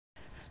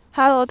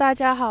Hello，大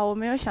家好！我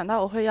没有想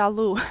到我会要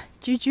录《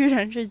Gg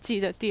人日记》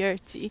的第二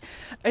集，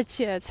而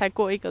且才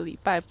过一个礼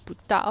拜不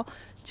到。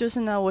就是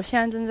呢，我现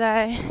在正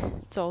在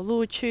走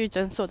路去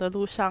诊所的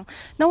路上。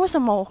那为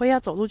什么我会要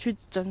走路去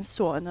诊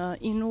所呢？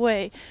因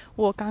为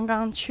我刚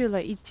刚去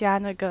了一家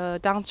那个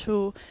当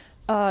初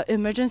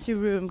emergency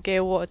room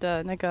给我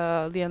的那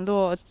个联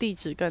络地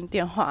址跟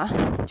电话，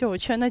就我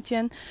去了那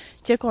间，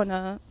结果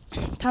呢，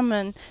他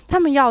们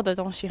要的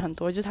东西很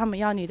多，就是他们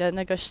要你的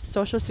那个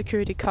social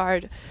security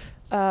card。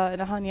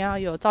然后你要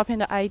有照片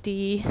的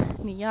ID，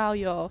你要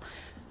有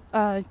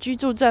居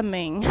住证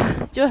明，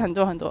就很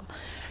多很多。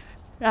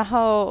然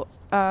后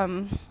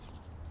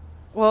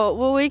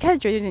我一开始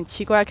觉得有点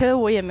奇怪，可是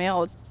我也没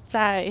有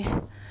在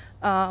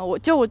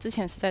我之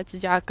前是在芝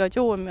加哥，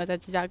就我没有在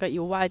芝加哥以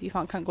外的地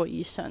方看过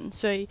医生，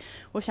所以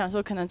我想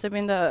说可能这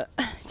边的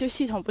就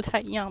系统不太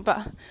一样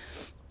吧。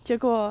结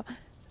果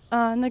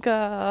那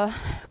个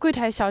柜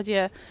台小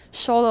姐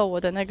收了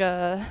我的那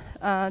个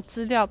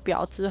资料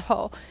表之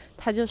后，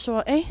她就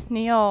说：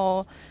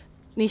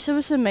你是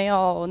不是没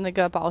有那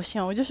个保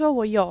险？我就说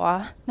我有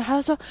啊。然后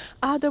她就说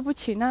对不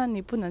起，那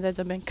你不能在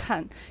这边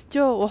看。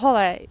就我后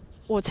来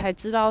我才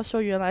知道说，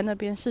原来那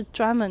边是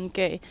专门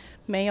给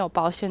没有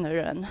保险的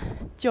人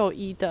就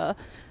医的，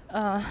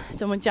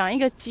怎么讲，一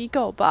个机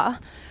构吧。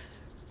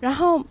然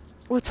后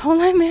我从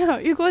来没有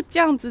遇过这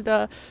样子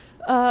的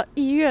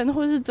医院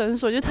或是诊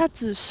所，就他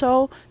只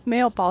收没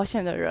有保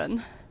险的人，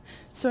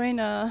所以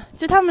呢，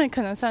就他们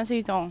可能算是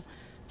一种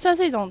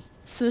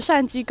慈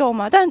善机构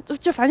嘛，但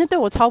就反正对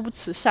我超不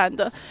慈善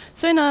的，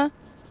所以呢，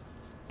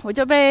我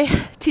就被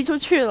踢出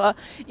去了，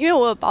因为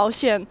我有保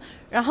险。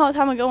然后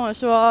他们跟我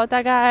说，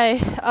大概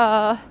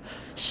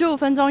15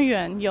分钟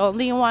远有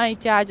另外一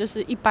家就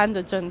是一般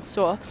的诊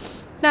所。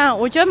那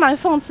我觉得蛮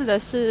讽刺的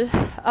是，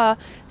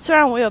虽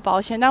然我有保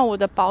险，但我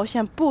的保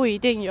险不一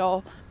定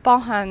有包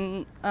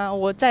含，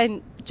我在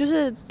就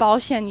是保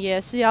险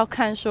也是要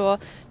看说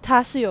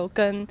他是有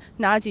跟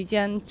哪几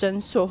间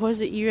诊所或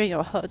是医院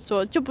有合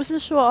作，就不是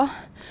说，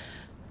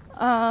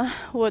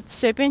我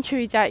随便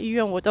去一家医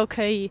院我都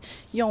可以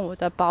用我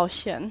的保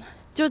险，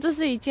就这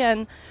是一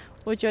件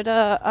我觉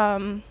得，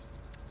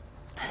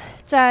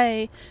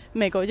在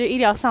美国就医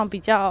疗上比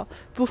较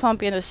不方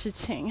便的事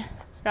情。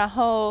然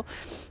后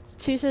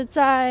其实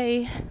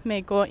在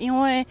美国，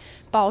因为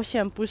保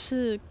险不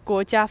是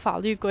国家法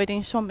律规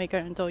定说每个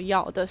人都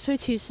要的，所以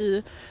其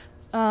实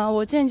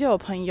我之前就有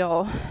朋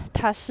友，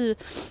他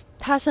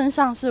身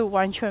上是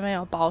完全没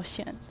有保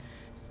险。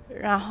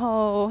然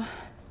后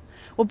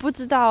我不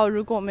知道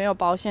如果没有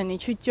保险你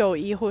去就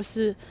医或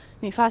是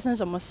你发生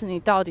什么事你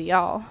到底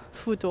要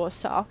付多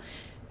少。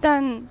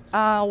但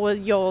我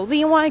有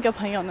另外一个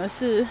朋友呢，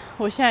是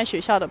我现在学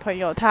校的朋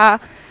友，他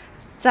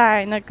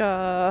在那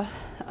个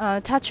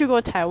他去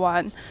过台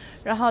湾，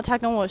然后他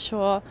跟我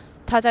说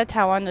他在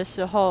台湾的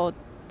时候，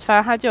反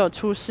正他就有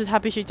出事，他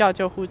必须叫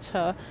救护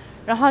车，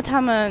然后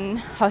他们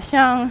好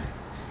像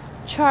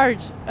charge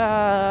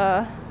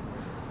他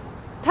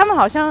们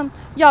好像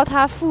要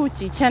他付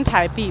几千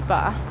台币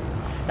吧。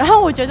然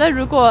后我觉得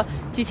如果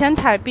几千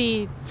台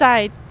币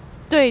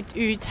对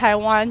于台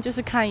湾就是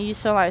看医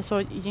生来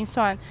说已经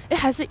算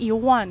还是1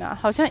万啊，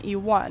好像1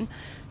万。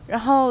然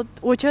后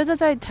我觉得这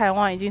在台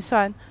湾已经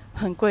算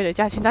很贵的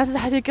价钱，但是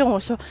他就跟我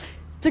说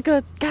这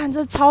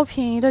超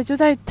便宜的，就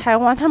在台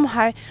湾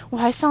我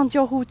还上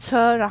救护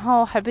车，然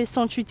后还被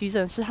送去急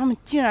诊室，他们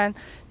竟然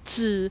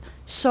只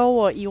收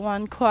我1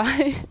万块。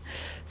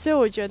所以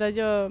我觉得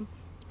就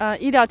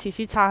医疗体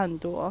系差很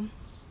多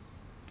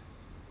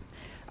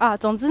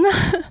总之呢，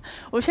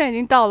我现在已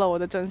经到了我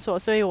的诊所，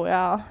所以我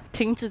要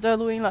停止这个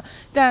录音了。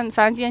但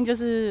反正今天就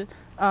是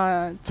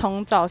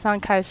从早上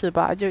开始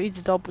吧，就一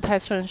直都不太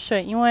顺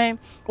遂，因为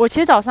我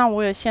其实早上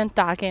我有先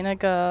打给那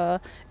个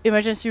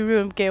emergency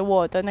room 给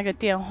我的那个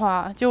电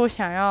话，就我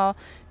想要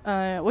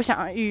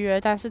预约，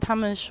但是他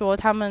们说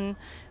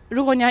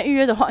如果你要预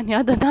约的话，你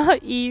要等到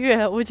1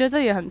月，我觉得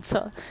这也很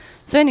扯，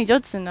所以你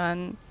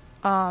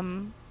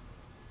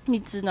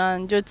只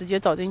能就直接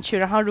走进去，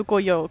然后如果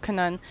有可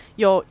能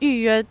有预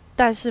约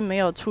但是没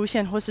有出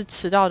现或是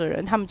迟到的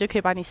人，他们就可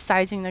以把你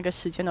塞进那个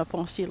时间的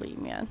缝隙里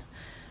面。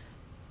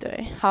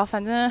对，好，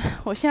反正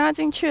我现在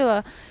进去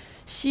了，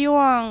希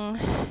望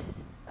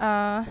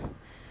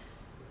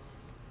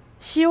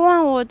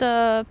我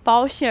的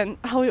保险，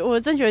我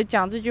真觉得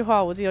讲这句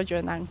话我自己都觉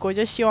得难过，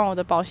就希望我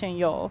的保险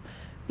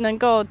能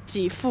够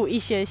给付一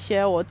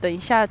些我等一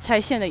下拆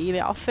线的医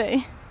疗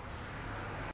费。